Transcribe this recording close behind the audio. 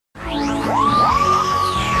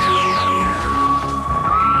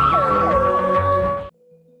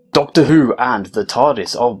Doctor Who and the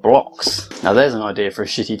TARDIS of blocks. Now there's an idea for a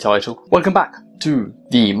shitty title. Welcome back to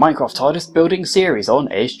the Minecraft TARDIS building series on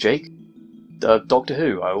Jake. Doctor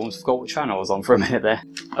Who. I almost forgot what channel I was on for a minute there.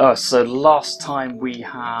 So last time we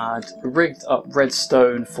had rigged up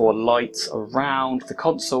redstone for lights around the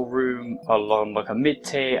console room along like a mid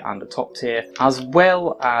tier and a top tier, as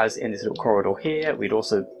well as in this little corridor here. We'd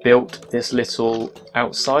also built this little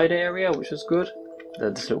outside area, which was good.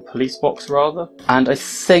 This little police box rather. And I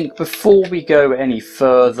think before we go any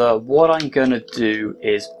further, what I'm gonna do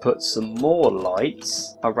is put some more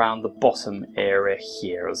lights around the bottom area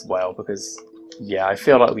here as well, because yeah, I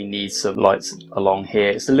feel like we need some lights along here.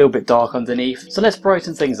 It's a little bit dark underneath, so let's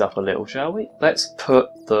brighten things up a little, shall we? Let's put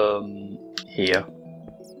them here.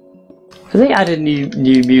 Have they added new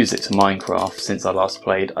music to Minecraft since I last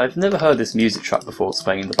played? I've never heard this music track before. It's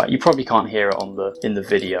playing in the back. You probably can't hear it on in the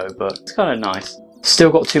video, but it's kind of nice.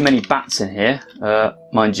 Still got too many bats in here.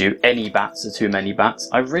 Mind you, any bats are too many bats.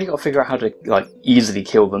 I've really got to figure out how to like easily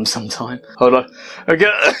kill them sometime. Hold on.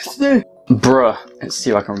 Okay. Bruh. Let's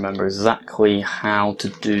see if I can remember exactly how to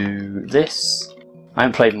do this. I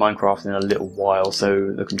haven't played Minecraft in a little while,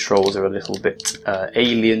 so the controls are a little bit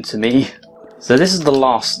alien to me. So this is the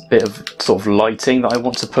last bit of sort of lighting that I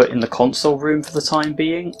want to put in the console room for the time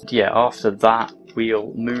being. Yeah, after that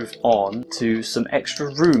we'll move on to some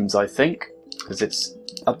extra rooms, I think. Because it's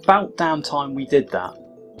about damn time we did that.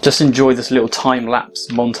 Just enjoy this little time-lapse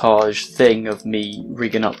montage thing of me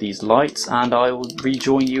rigging up these lights, and I will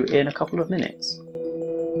rejoin you in a couple of minutes.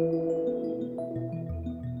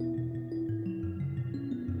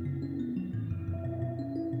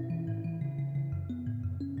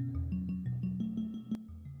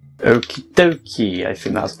 Okie dokie, I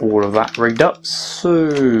think that's all of that rigged up, so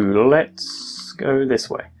let's go this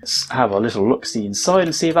way. Let's have a little look-see inside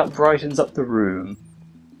and see if that brightens up the room.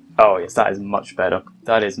 Oh yes, that is much better.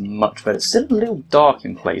 That is much better. It's still a little dark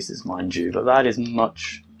in places, mind you, but that is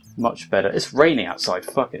much better. It's raining outside,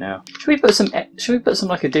 fucking hell. Should we put some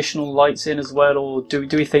like additional lights in as well, or do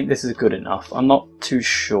we think this is good enough? I'm not too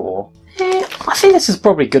sure. I think this is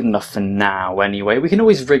probably good enough for now anyway. We can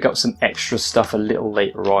always rig up some extra stuff a little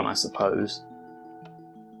later on, I suppose.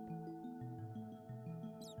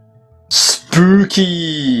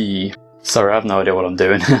 Spooky! Sorry, I have no idea what I'm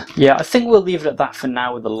doing. Yeah, I think we'll leave it at that for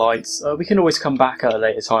now with the lights. We can always come back at a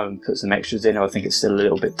later time and put some extras in. I think it's still a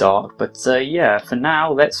little bit dark. But yeah, for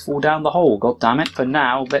now, let's fall down the hole. God damn it. For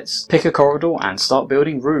now, let's pick a corridor and start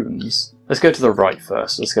building rooms. Let's go to the right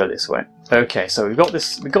first. Let's go this way. Okay, so we've got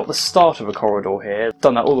the start of a corridor here.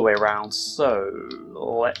 Done that all the way around. So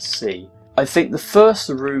let's see. I think the first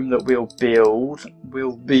room that we'll build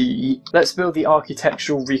will be... Let's build the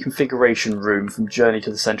Architectural Reconfiguration Room from Journey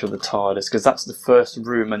to the Centre of the TARDIS, because that's the first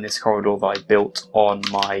room in this corridor that I built on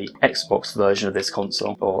my Xbox version of this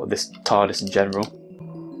console, or this TARDIS in general.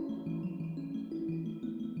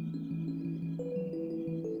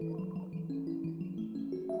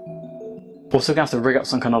 Also gonna have to rig up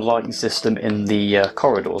some kind of lighting system in the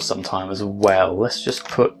corridors sometime as well. Let's just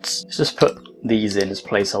put these in as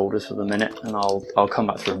placeholders for the minute, and I'll come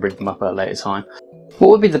back through and rig them up at a later time. What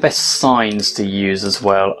would be the best signs to use as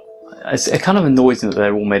well? It kind of annoys me that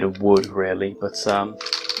they're all made of wood, really, but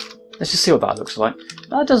let's just see what that looks like.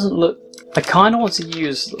 That doesn't look... I kind of want to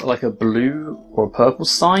use like a blue or a purple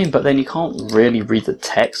sign, but then you can't really read the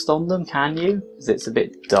text on them, can you? Because it's a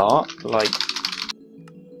bit dark, like...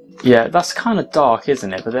 Yeah, that's kind of dark,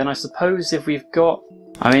 isn't it? But then I suppose if we've got...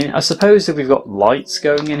 lights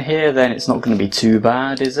going in here, then it's not going to be too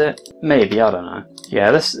bad, is it? Maybe, I don't know.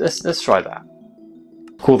 Yeah, let's try that.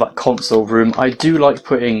 Call that console room. I do like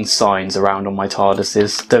putting signs around on my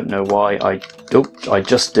TARDISes. Don't know why. I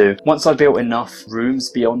just do. Once I built enough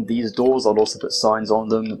rooms beyond these doors, I'll also put signs on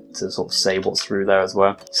them to sort of say what's through there as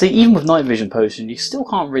well. See, even with night vision potion, you still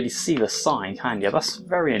can't really see the sign, can you? That's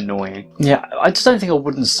very annoying. Yeah, I just don't think a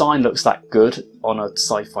wooden sign looks that good on a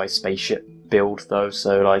sci-fi spaceship build though,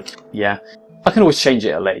 so like, yeah. I can always change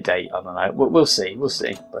it at a later date, I don't know. We'll see,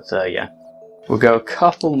 but yeah. We'll go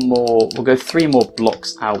we'll go 3 more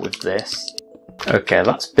blocks out with this. Okay,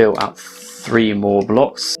 that's built out 3 more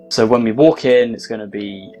blocks. So when we walk in, it's going to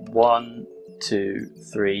be 1, 2,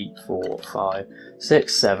 3, 4, 5,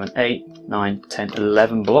 6, 7, 8, 9, 10,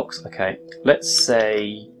 11 blocks. Okay, let's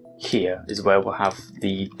say here is where we'll have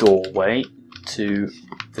the doorway to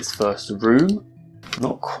this first room.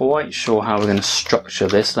 Not quite sure how we're going to structure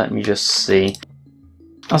this. Let me just see.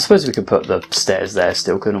 I suppose we could put the stairs there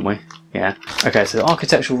still, couldn't we? Yeah. Okay, so the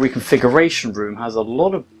Architectural Reconfiguration Room has a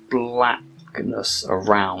lot of blackness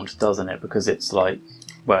around, doesn't it? Because it's like,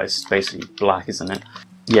 well, it's basically black, isn't it?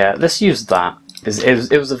 Yeah, let's use that.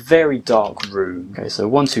 It was a very dark room. Okay, so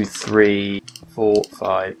 1, 2, 3, 4,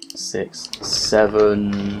 5, 6,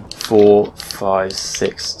 7, 4, 5,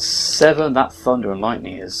 6, 7. That thunder and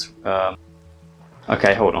lightning is...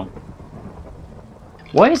 Okay, hold on.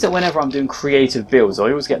 Why is it whenever I'm doing creative builds, I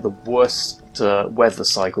always get the worst weather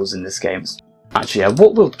cycles in this game? Actually, yeah,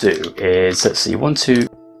 what we'll do is, let's see, 1, 2...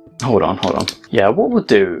 Hold on. Yeah, what we'll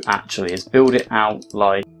do, actually, is build it out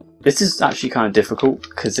like... This is actually kind of difficult,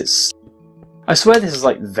 because it's... I swear this is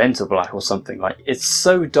like Venter Black or something. Like, it's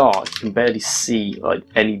so dark, you can barely see, like,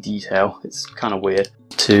 any detail. It's kind of weird.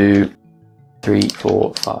 2, 3,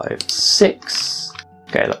 4, 5, 6...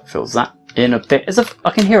 Okay, that fills that in a bit.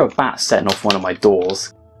 I can hear a bat setting off one of my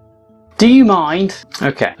doors. Do you mind?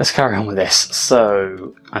 Okay, let's carry on with this.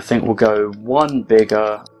 So, I think we'll go one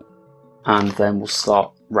bigger, and then we'll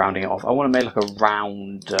start rounding it off. I want to make like a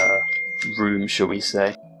round room, shall we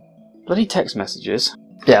say. Bloody text messages.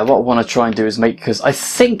 Yeah, what I want to try and do is make, because I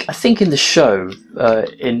think in the show,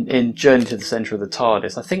 in Journey to the Centre of the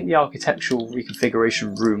TARDIS, I think the Architectural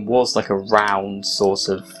Reconfiguration Room was like a round sort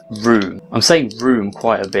of room. I'm saying room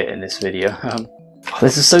quite a bit in this video.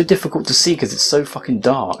 This is so difficult to see because it's so fucking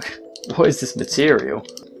dark. What is this material?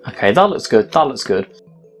 Okay, that looks good, that looks good.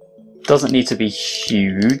 Doesn't need to be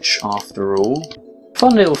huge after all.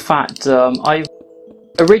 Fun little fact, I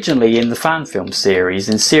originally in the fan film series,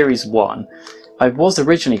 in series 1, I was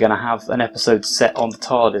originally going to have an episode set on the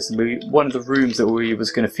TARDIS, and one of the rooms that we was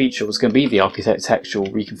going to feature was going to be the Architectural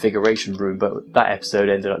Reconfiguration Room, but that episode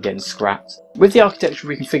ended up getting scrapped. With the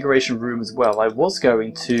Architectural Reconfiguration Room as well, I was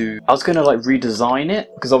going to like redesign it,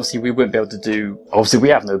 because obviously we wouldn't be able to do, obviously we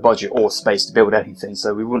have no budget or space to build anything,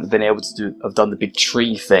 so we wouldn't have been able to have done the big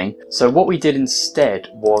tree thing. So what we did instead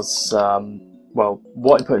was, well,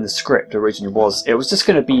 what I put in the script originally was, it was just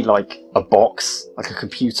going to be like a box, like a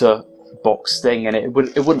computer box thing, and it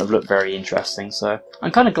wouldn't have looked very interesting, so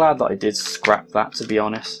I'm kind of glad that I did scrap that, to be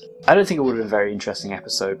honest. I don't think it would have been a very interesting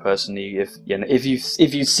episode personally. If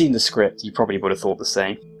you've seen the script, you probably would have thought the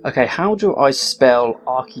same. Okay, how do I spell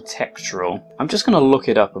architectural? I'm just going to look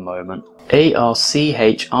it up a moment.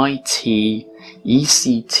 A-R-C-H-I-T-E-C-T-U.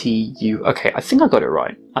 Okay, I think I got it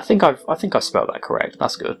right. I think I spelled that correct.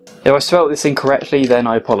 That's good. If I spelled this incorrectly, then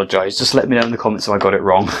I apologise. Just let me know in the comments if I got it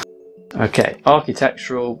wrong. Okay,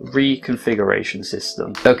 Architectural Reconfiguration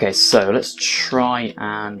System. Okay, so let's try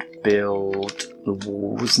and build the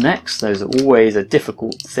walls next. Those are always a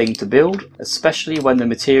difficult thing to build, especially when the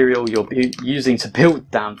material you're using to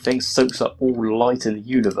build damn things soaks up all light in the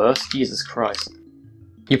universe. Jesus Christ.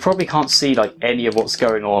 You probably can't see like any of what's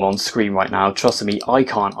going on screen right now. Trust me, I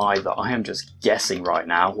can't either. I am just guessing right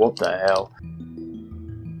now. What the hell?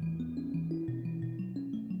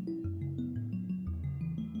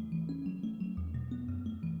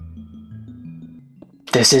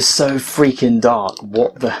 This is so freaking dark.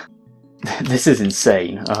 What the... This is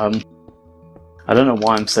insane. I don't know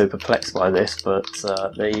why I'm so perplexed by this, but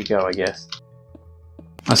there you go, I guess.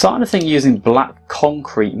 I'm starting to think using black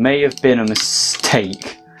concrete may have been a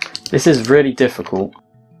mistake. This is really difficult.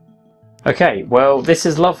 Okay, well, this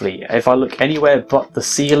is lovely. If I look anywhere but the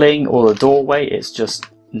ceiling or the doorway, it's just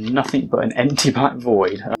nothing but an empty black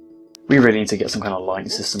void. We really need to get some kind of lighting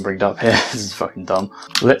system rigged up here. This is fucking dumb.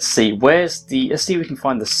 Let's see, let's see if we can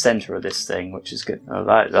find the center of this thing, which is good. Oh,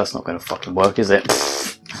 that's not going to fucking work, is it?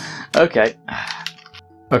 Okay.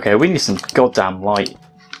 Okay, we need some goddamn light.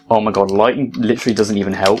 Oh my god, lighting literally doesn't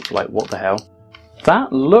even help. Like, what the hell?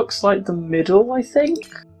 That looks like the middle, I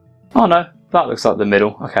think? Oh no, that looks like the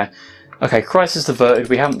middle. Okay. Okay, crisis averted.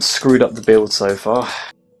 We haven't screwed up the build so far.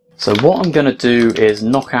 So what I'm going to do is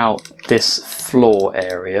knock out this floor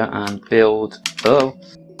area and build... Oh,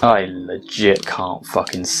 I legit can't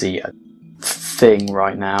fucking see a thing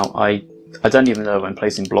right now. I don't even know if I'm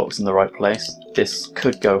placing blocks in the right place. This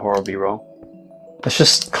could go horribly wrong. Let's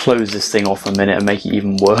just close this thing off a minute and make it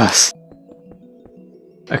even worse.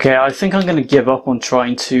 Okay, I think I'm going to give up on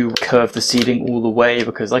trying to curve the ceiling all the way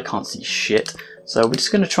because I can't see shit. So we're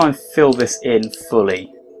just going to try and fill this in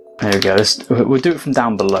fully. There we go, we'll do it from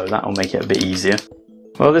down below, that'll make it a bit easier.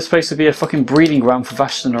 Well, this place would be a fucking breeding ground for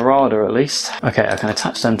Vashta Narada at least. Okay, I can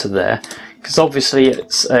attach them to there, because obviously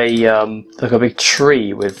it's a like a big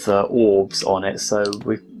tree with orbs on it, so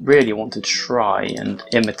we really want to try and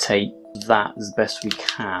imitate that as best we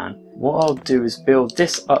can. What I'll do is build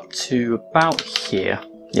this up to about here.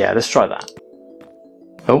 Yeah, let's try that.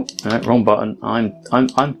 Oh, no, wrong button. I'm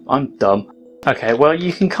dumb. Okay, well,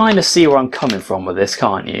 you can kind of see where I'm coming from with this,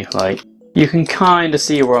 can't you? Like, you can kind of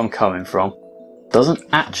see where I'm coming from. Doesn't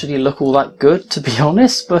actually look all that good, to be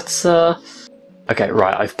honest, but Okay,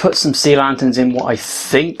 right, I've put some sea lanterns in what I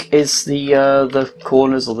think is the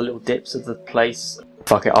corners or the little dips of the place.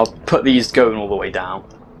 Fuck it, I'll put these going all the way down.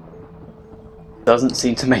 Doesn't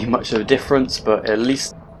seem to make much of a difference, but at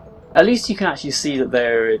least you can actually see that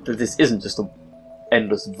that this isn't just an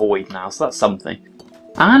endless void now, so that's something.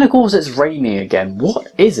 And of course it's raining again.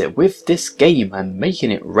 What is it with this game and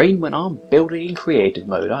making it rain when I'm building in creative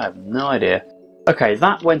mode? I have no idea. Okay,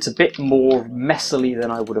 that went a bit more messily than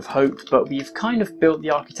I would have hoped, but we've kind of built the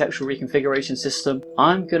architectural reconfiguration system.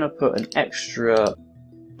 I'm going to put an extra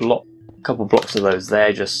couple blocks of those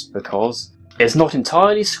there just because. It's not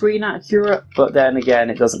entirely screen accurate, but then again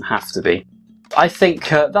it doesn't have to be. I think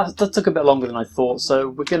that took a bit longer than I thought, so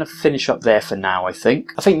we're going to finish up there for now, I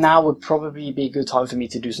think. I think now would probably be a good time for me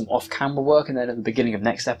to do some off-camera work, and then at the beginning of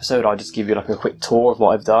next episode I'll just give you like a quick tour of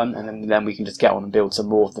what I've done, and then we can just get on and build some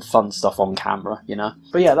more of the fun stuff on camera, you know?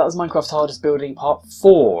 But yeah, that was Minecraft TARDIS building part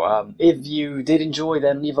 4. If you did enjoy,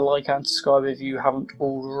 then leave a like and subscribe if you haven't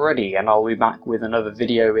already, and I'll be back with another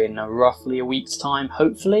video in roughly a week's time,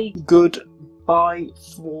 hopefully. Goodbye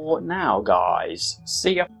for now, guys.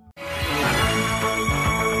 See ya.